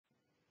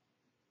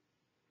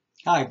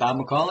Hi, Bob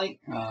McCauley,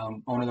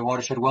 owner of the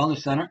Watershed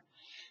Wellness Center.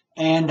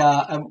 And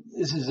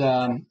this is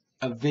a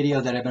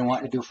video that I've been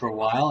wanting to do for a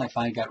while. I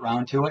finally got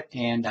around to it,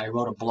 and I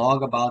wrote a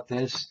blog about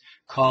this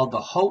called The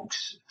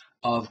Hoax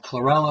of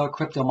Chlorella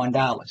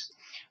Cryptomonadales.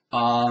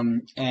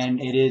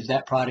 And it is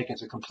that product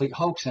is a complete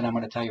hoax, and I'm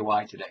going to tell you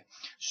why today.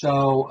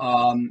 So,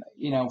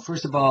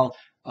 first of all,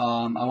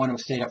 I want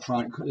to state up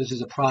front, this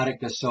is a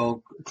product that's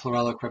sold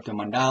Chlorella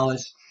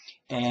Cryptomonadales.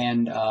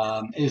 And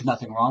there's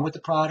nothing wrong with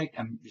the product.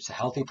 It's a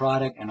healthy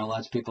product, and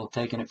lots of people have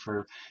taken it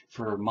for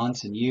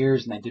months and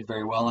years, and they did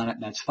very well on it,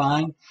 and that's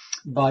fine.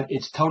 But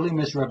it's totally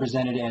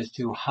misrepresented as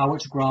to how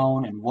it's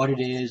grown and what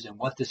it is and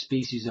what the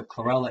species of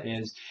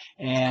chlorella is.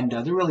 And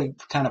they really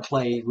kind of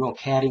play real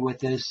catty with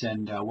this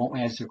and won't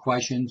answer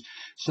questions.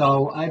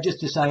 So I've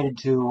just decided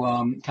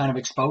to kind of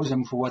expose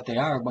them for what they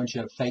are, a bunch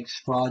of fakes,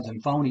 frauds,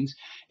 and phonies.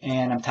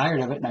 And I'm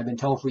tired of it, and I've been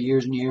told for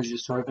years and years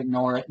just sort of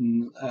ignore it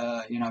and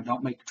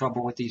don't make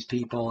trouble with these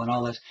people and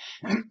all this.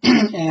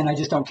 And I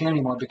just don't care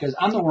anymore because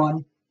I'm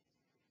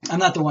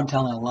not the one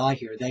telling a lie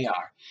here. They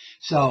are.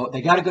 So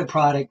they got a good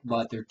product,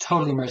 but they're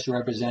totally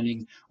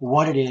misrepresenting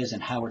what it is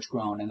and how it's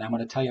grown. And I'm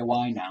going to tell you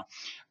why now.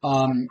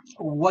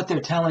 What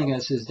they're telling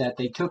us is that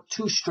they took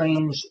two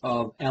strains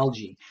of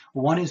algae.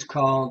 One is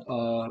called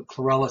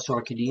Chlorella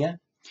sorokiniana.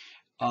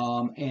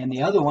 And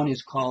the other one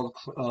is called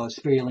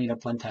Spirulina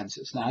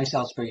plantensis. Now I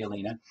sell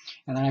Spirulina,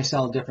 and then I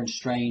sell a different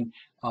strain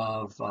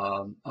of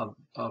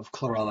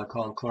chlorella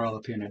called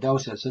Chlorella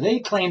pyrenodosa. So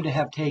they claim to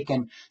have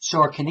taken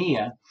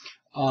sorokiniana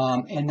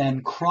and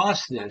then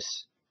crossed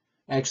this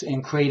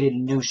and created a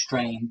new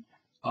strain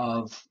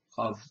of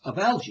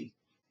algae.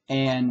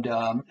 And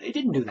they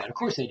didn't do that. Of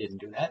course, they didn't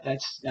do that.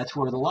 That's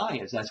where the lie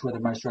is. That's where the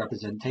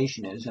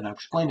misrepresentation is, and I'll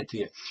explain it to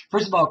you.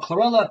 First of all,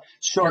 Chlorella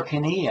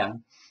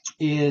sorokiniana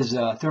is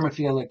a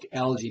thermopilic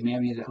algae,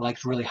 maybe that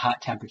likes really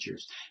hot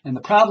temperatures. And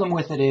the problem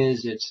with it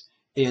is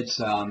it's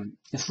a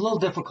little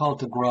difficult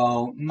to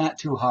grow, not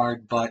too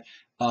hard, but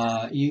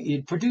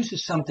it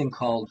produces something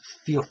called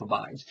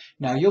Pheophorbide.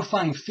 Now you'll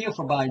find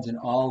Pheophorbide in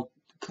all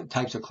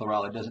types of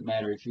chlorella. It doesn't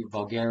matter if you're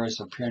vulgaris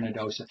or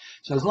pyrenodosa.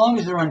 So as long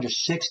as they're under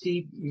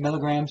 60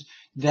 milligrams,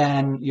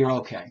 then you're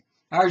okay.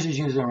 Ours is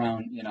usually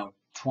around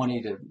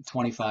 20 to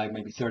 25,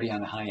 maybe 30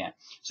 on the high end.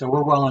 So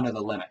we're well under the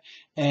limit.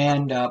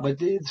 And but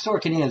the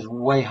sorokiniana is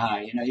way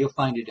high. You'll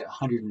find it at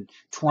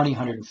 120,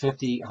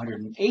 150,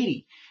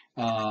 180.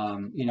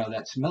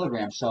 That's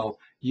milligrams. So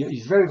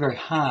it's very, very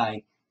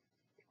high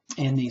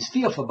in these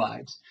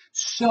Pheophobides.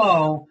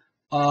 So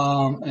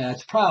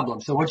that's a problem.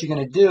 So what you're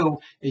going to do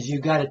is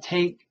you got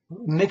to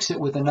mix it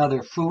with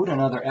another food,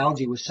 another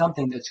algae, with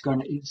something that's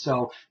going to,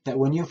 so that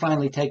when you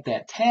finally take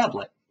that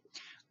tablet,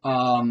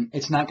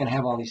 it's not going to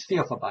have all these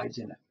Pheophobides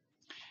in it.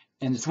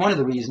 And it's one of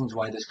the reasons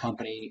why this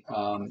company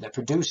that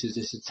produces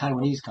this, it's a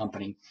Taiwanese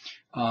company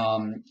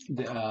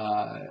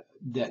that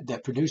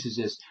produces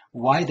this,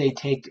 why they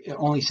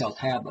only sell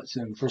tablets.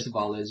 And first of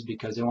all is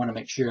because they want to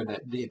make sure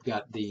that they've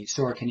got the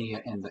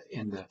sorokiniana and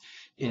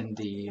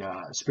the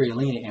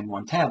spirulina in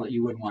one tablet.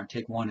 You wouldn't want to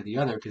take one or the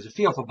other because the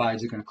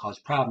Pheophobides are going to cause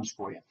problems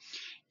for you.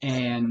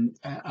 And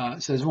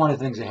so it's one of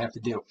the things they have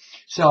to do.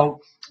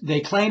 So they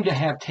claim to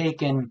have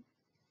taken,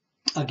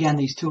 again,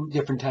 these two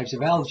different types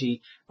of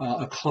algae,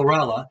 a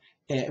chlorella,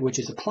 which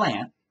is a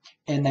plant,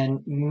 and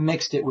then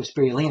mixed it with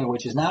spirulina,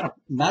 which is not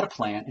a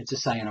plant, it's a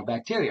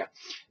cyanobacteria.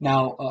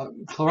 Now,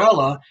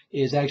 chlorella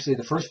is actually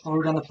the first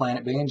fruit on the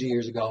planet billions of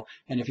years ago,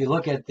 and if you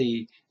look at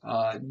the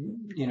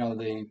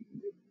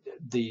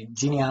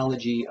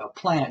genealogy of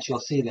plants,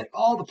 you'll see that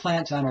all the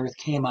plants on Earth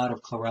came out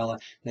of chlorella.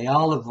 They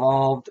all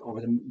evolved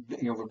over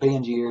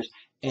billions of years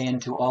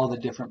into all the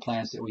different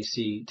plants that we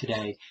see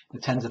today, the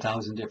tens of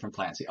thousands of different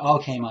plants. They all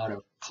came out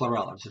of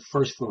chlorella. It's the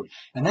first food.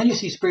 And then you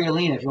see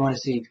spirulina, if you want to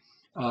see,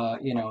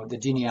 the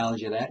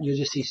genealogy of that, and you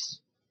just see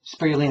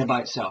spirulina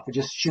by itself. It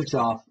just shoots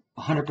off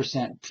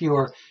 100%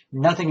 pure,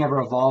 nothing ever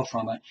evolved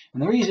from it.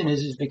 And the reason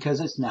is because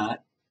it's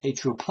not a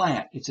true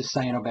plant. It's a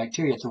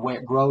cyanobacteria. It's the way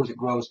it grows. It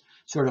grows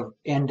sort of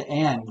end to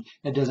end.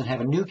 It doesn't have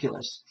a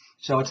nucleus.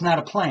 So it's not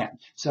a plant.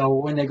 So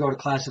when they go to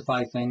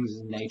classify things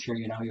in nature,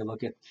 you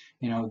look at,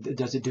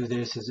 does it do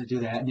this? Does it do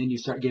that? And then you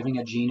start giving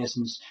a genus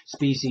and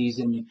species,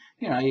 and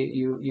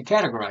you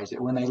categorize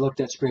it. When they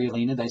looked at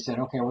spirulina, they said,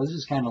 okay, well, this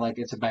is kind of like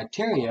it's a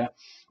bacteria,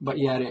 but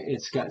yet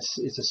it's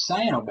a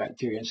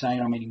cyanobacteria.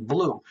 Cyano meaning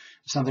blue.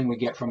 Something we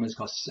get from is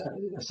called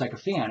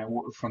psychopheon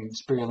from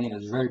spirulina.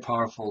 It's a very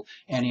powerful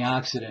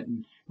antioxidant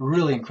and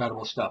really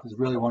incredible stuff. It's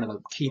really one of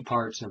the key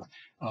parts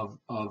of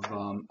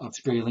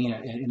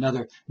spirulina.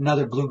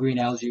 Another blue-green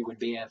algae would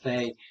be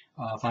FA,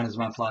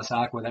 Phanosmophilos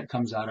aqua, that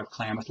comes out of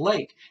Klamath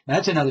Lake.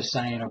 That's another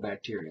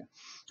cyanobacteria.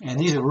 And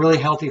these are really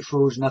healthy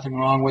foods, nothing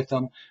wrong with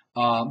them,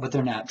 but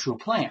they're not true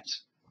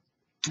plants.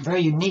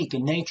 Very unique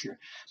in nature.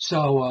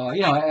 So,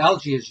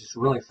 algae is just a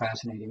really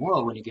fascinating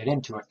world when you get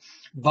into it.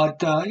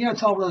 But,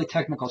 it's all really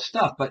technical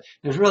stuff. But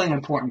there's really an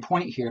important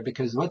point here,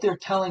 because what they're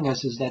telling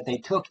us is that they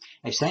took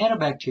a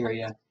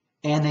cyanobacteria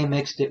and they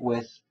mixed it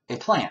with a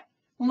plant.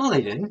 Well, no,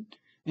 they didn't.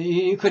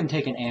 You couldn't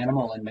take an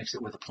animal and mix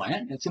it with a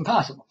plant. It's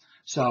impossible.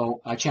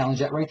 So I challenge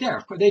that right there.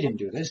 Of course, they didn't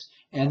do this.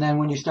 And then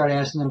when you start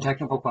asking them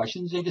technical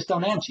questions, they just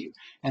don't answer you.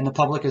 And the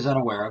public is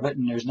unaware of it,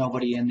 and there's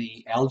nobody in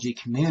the algae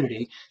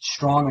community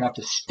strong enough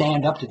to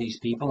stand up to these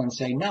people and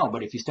say no.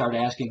 But if you start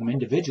asking them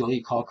individually,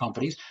 you call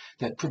companies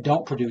that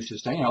don't produce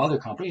this thing, other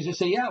companies, they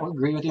say, yeah, we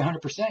agree with you 100%.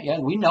 Yeah,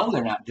 we know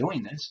they're not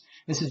doing this.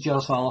 This is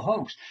just all a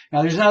hoax.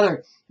 Now, there's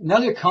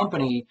another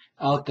company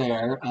out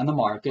there on the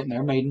market, and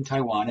they're made in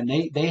Taiwan, and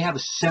they have a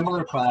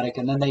similar product,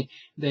 and then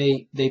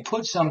they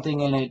put something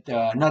in it,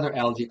 another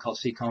algae called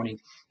sorokiniana,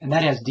 and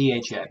that has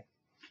DHA.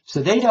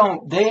 So they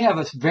have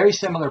a very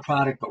similar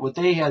product, but what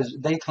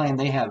they claim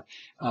they have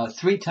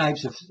 3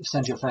 types of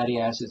essential fatty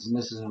acids, and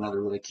this is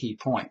another really key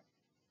point.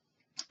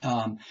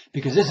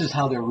 Because this is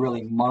how they're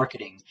really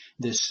marketing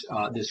this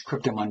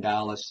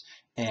Cryptomonadales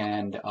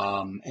and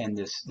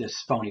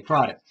this phony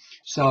product.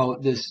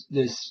 So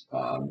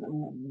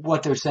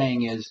what they're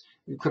saying is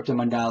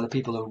Cryptomonadales, the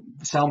people who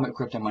sell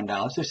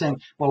Cryptomonadales, they're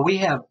saying, well, we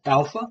have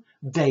alpha,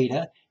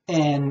 beta,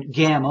 and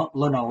gamma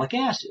linoleic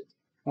acid.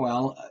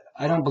 Well,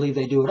 I don't believe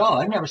they do at all.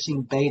 I've never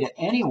seen beta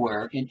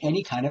anywhere in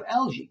any kind of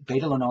algae.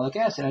 Beta linoleic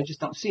acid, I just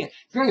don't see it.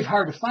 It's very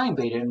hard to find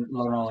beta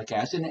linoleic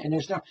acid, and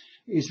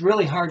it's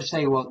really hard to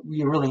say, well,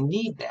 you really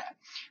need that,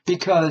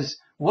 because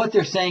what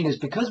they're saying is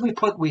because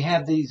we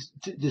have this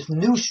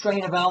new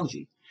strain of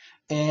algae,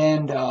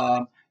 and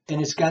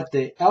it's got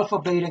the alpha,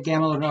 beta,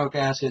 gamma linoleic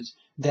acids,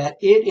 that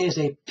it is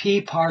a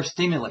PPAR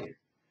stimulator.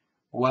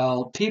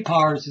 Well,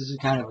 PPARs, this is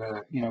kind of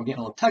getting a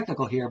little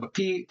technical here, but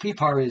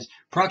PPAR is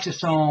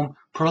peroxisome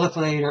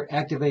proliferator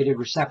activated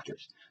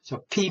receptors.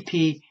 So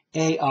PPARS,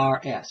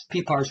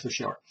 PPARs for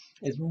short.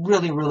 It's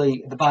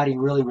really, the body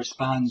really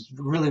responds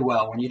really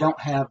well. When you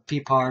don't have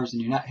PPARs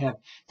and you not have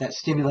that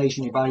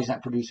stimulation, your body's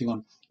not producing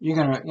them, you're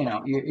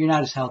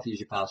not as healthy as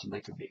you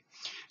possibly could be.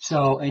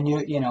 So, and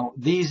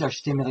these are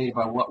stimulated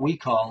by what we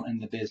call in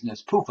the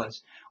business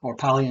PUFAs, or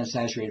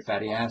polyunsaturated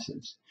fatty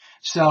acids.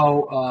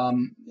 So,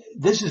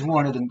 this is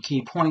one of the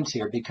key points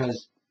here,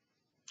 because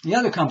the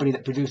other company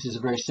that produces a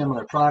very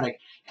similar product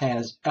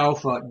has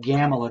alpha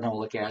gamma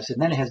linoleic acid,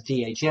 and then it has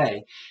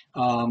DHA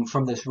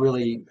from this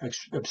really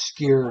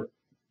obscure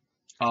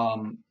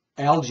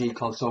algae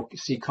called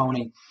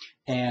sorokiniana,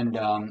 and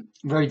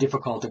very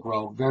difficult to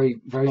grow,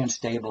 very, very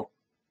unstable.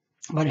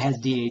 But it has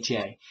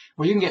DHA.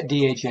 Well, you can get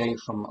DHA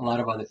from a lot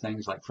of other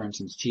things, like, for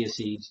instance, chia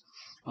seeds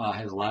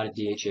has a lot of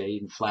DHA,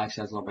 even flax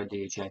has a little bit of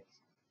DHA.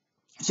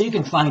 So you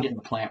can find it in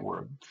the plant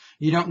world.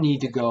 You don't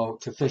need to go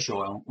to fish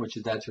oil,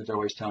 that's what they're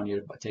always telling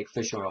you to take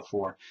fish oil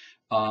for.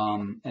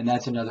 And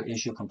that's another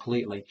issue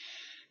completely.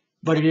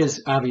 But it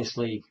is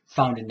obviously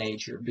found in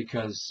nature,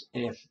 because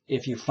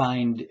if you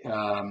find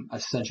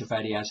essential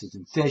fatty acids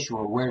in fish,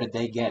 well, where did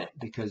they get it?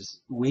 Because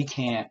we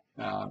can't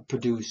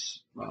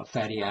produce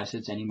fatty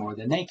acids any more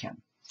than they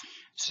can.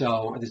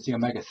 So it's the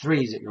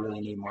omega-3s that you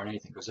really need more than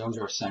anything, because those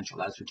are essential.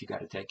 That's what you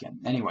got to take in.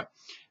 Anyway,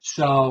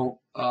 so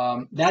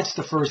that's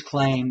the first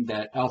claim,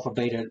 that alpha,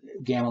 beta,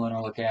 gamma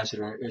linoleic acid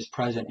is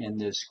present in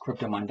this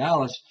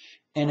Cryptomonadales,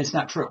 and it's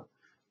not true.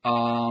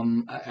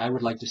 I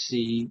would like to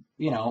see,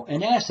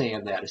 an assay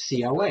of that, a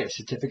COA, a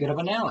certificate of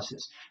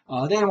analysis.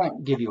 They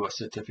won't give you a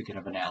certificate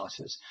of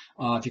analysis.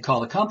 If you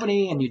call the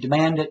company and you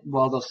demand it,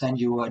 well, they'll send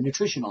you a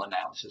nutritional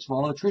analysis.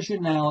 Well, a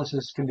nutrition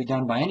analysis can be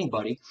done by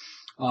anybody.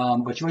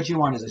 But what you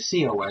want is a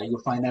COA.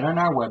 You'll find that on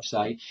our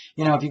website.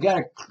 If you got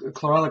a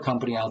chlorella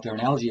company out there, an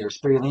algae or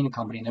spirulina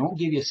company, and they won't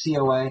give you a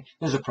COA,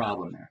 there's a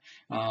problem there.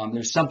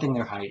 There's something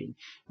they're hiding.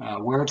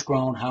 Where it's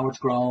grown, how it's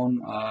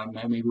grown,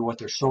 maybe what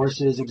their source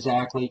is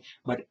exactly.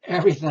 But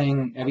every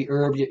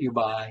herb that you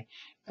buy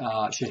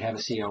should have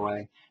a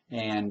COA.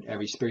 And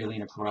every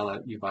spirulina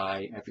chlorella you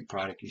buy, every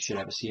product, you should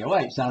have a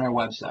COA. It's on our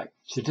website.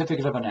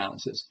 Certificate of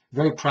analysis.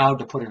 Very proud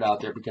to put it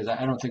out there, because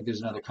I don't think there's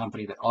another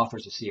company that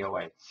offers a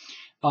COA.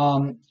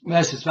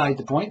 That's beside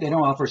the point. They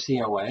don't offer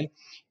COA.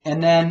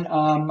 And then,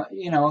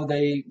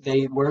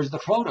 where's the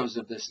photos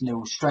of this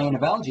new strain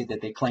of algae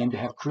that they claim to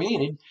have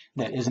created?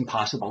 That isn't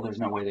possible. There's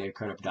no way they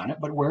could have done it.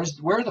 But where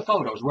are the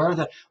photos? Where are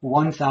the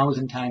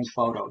 1,000 times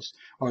photos,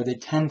 or the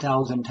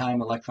 10,000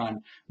 time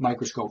electron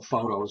microscope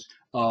photos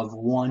of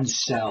one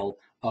cell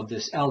of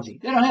this algae?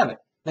 They don't have it.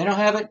 They don't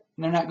have it.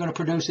 They're not going to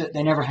produce it.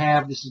 They never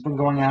have. This has been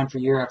going on for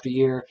year after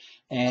year,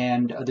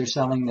 and they're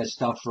selling this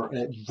stuff for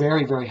a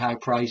very, very high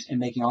price and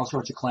making all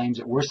sorts of claims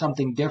that we're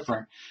something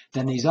different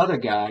than these other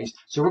guys.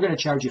 So we're going to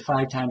charge you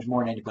 5 times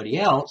more than anybody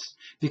else,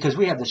 because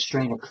we have this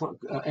strain of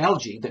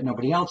algae that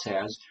nobody else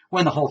has,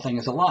 when the whole thing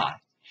is a lie.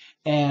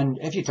 And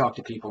if you talk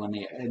to people in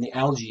the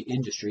algae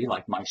industry,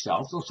 like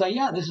myself, they'll say,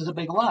 yeah, this is a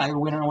big lie.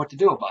 We don't know what to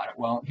do about it.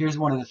 Well, here's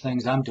one of the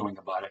things I'm doing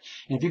about it.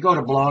 And if you go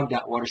to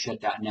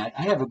blog.watershed.net,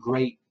 I have a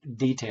great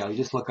detail. You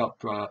just look up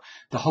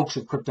the Hoax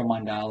of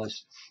Cryptomonadales,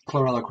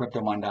 Chlorella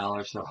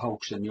Cryptomonadales, the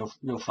hoax, and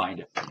you'll find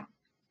it.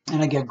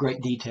 And I get great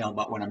detail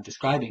about what I'm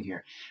describing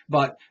here.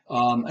 But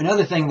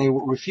another thing they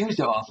refuse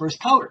to offer is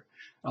powder.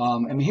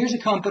 Here's a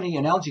company,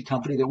 an algae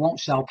company, that won't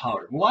sell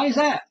powder. Why is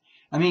that?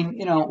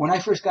 When I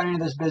first got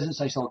into this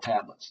business, I sold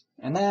tablets.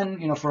 And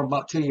then, for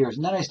about 2 years.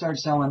 And then I started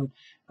selling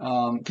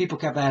people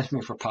kept asking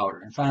me for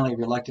powder. And finally,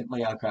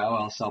 reluctantly, okay,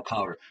 I'll sell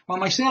powder. Well,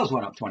 my sales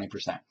went up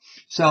 20%.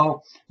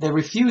 So they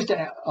refused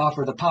to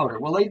offer the powder.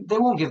 Well, they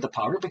won't give the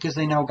powder because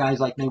they know guys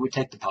like me would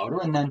take the powder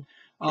and then,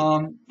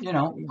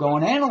 go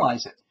and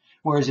analyze it.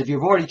 Whereas if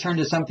you've already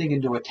turned something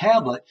into a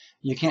tablet,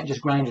 you can't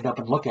just grind it up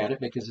and look at it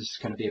because it's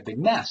going to be a big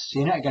mess. So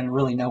you're not going to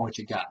really know what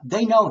you got.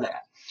 They know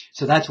that.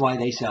 So that's why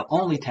they sell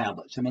only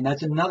tablets. I mean,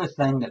 that's another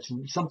thing that's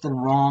something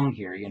wrong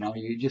here.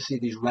 You just see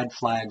these red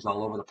flags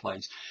all over the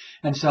place.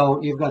 And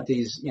so you've got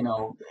these,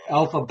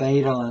 alpha,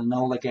 beta,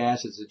 linoleic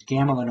acids, it's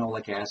gamma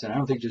linoleic acid. I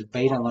don't think there's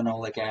beta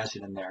linoleic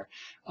acid in there.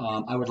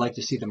 I would like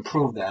to see them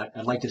prove that.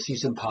 I'd like to see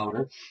some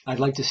powder. I'd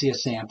like to see a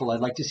sample.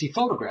 I'd like to see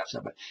photographs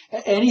of it.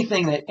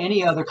 Anything that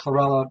any other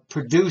chlorella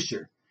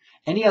producer,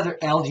 any other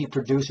algae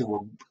producer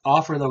will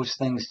offer those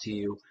things to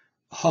you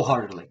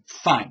wholeheartedly.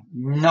 Fine.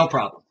 No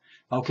problem.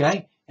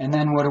 Okay? And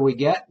then what do we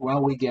get?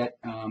 Well, we get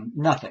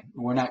nothing.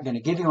 We're not going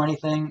to give you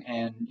anything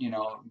and,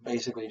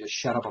 basically just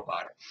shut up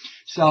about it.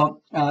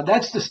 So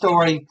that's the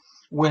story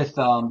with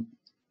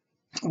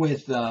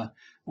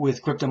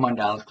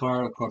cryptomonadales,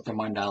 Chlorella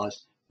cryptomonadales.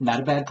 Not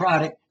a bad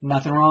product,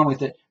 nothing wrong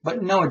with it,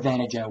 but no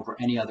advantage over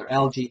any other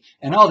algae.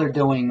 And all they're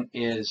doing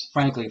is,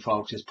 frankly,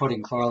 folks, is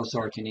putting Chlorella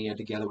sorokiniana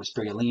together with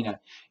Spirulina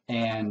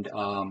and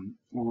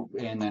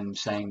then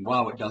saying,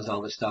 wow, it does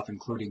all this stuff,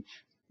 including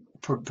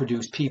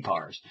produce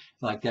PPARs.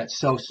 Like, that's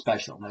so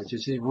special. That's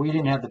just, if we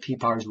didn't have the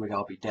PPARs, we'd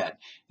all be dead.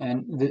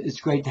 And it's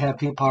great to have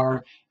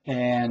PPAR,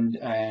 and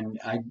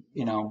I,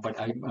 but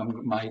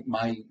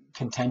my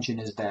contention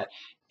is that,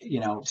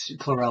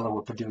 chlorella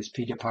will produce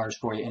PPARs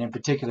for you, and in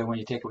particular when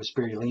you take it with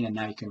Spirulina,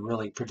 now you can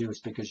really produce,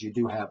 because you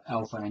do have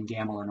alpha and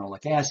gamma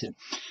linoleic acid.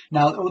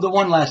 Now, the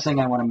one last thing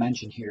I want to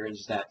mention here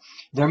is that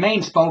their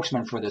main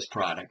spokesman for this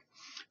product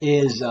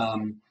is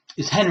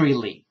Henry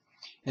Lee,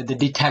 the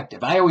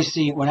detective. I always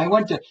see, when I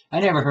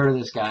never heard of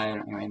this guy,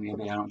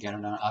 maybe I don't get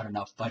it out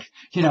enough, but,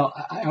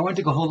 I went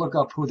to go look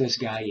up who this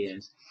guy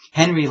is.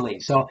 Henry Lee.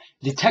 So,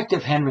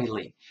 Detective Henry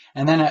Lee.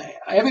 And then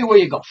everywhere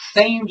you go,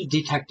 famed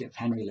detective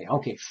Henry Lee.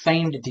 Okay,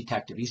 famed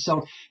detective. He's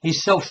so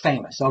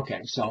famous.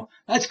 Okay, so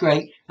that's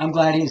great. I'm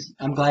glad he's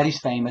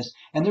famous.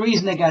 And the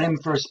reason they got him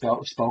for a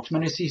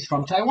spokesman is he's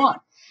from Taiwan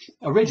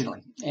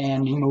originally,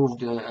 and he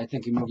moved. I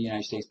think he moved to the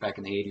United States back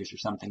in the 80s or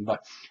something.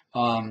 But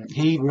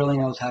he really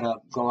knows how to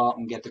go out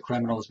and get the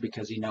criminals,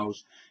 because he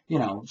knows,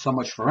 so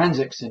much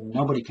forensics, and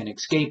nobody can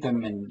escape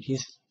him, and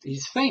he's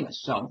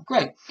famous. So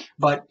great.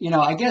 But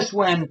I guess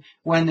when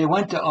they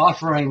went to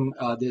offer him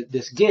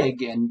this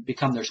gig and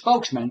become their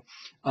spokesman,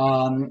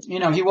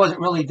 he wasn't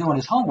really doing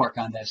his homework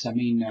on this. I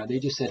mean, they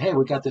just said, hey,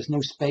 we got this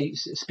new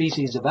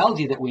species of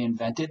algae that we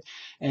invented,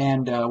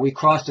 and we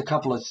crossed a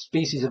couple of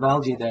species of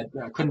algae that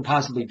couldn't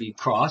possibly be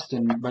crossed,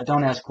 but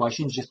don't ask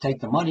questions, just take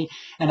the money.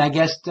 And I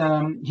guess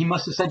he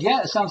must have said,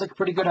 yeah, it sounds like a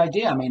pretty good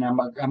idea. I mean,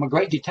 I'm a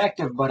great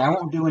detective, but I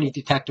won't do any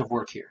detective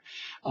work here.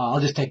 I'll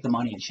just take the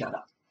money and shut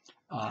up.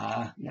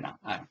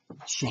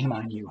 Shame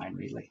on you,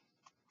 Henry Lee.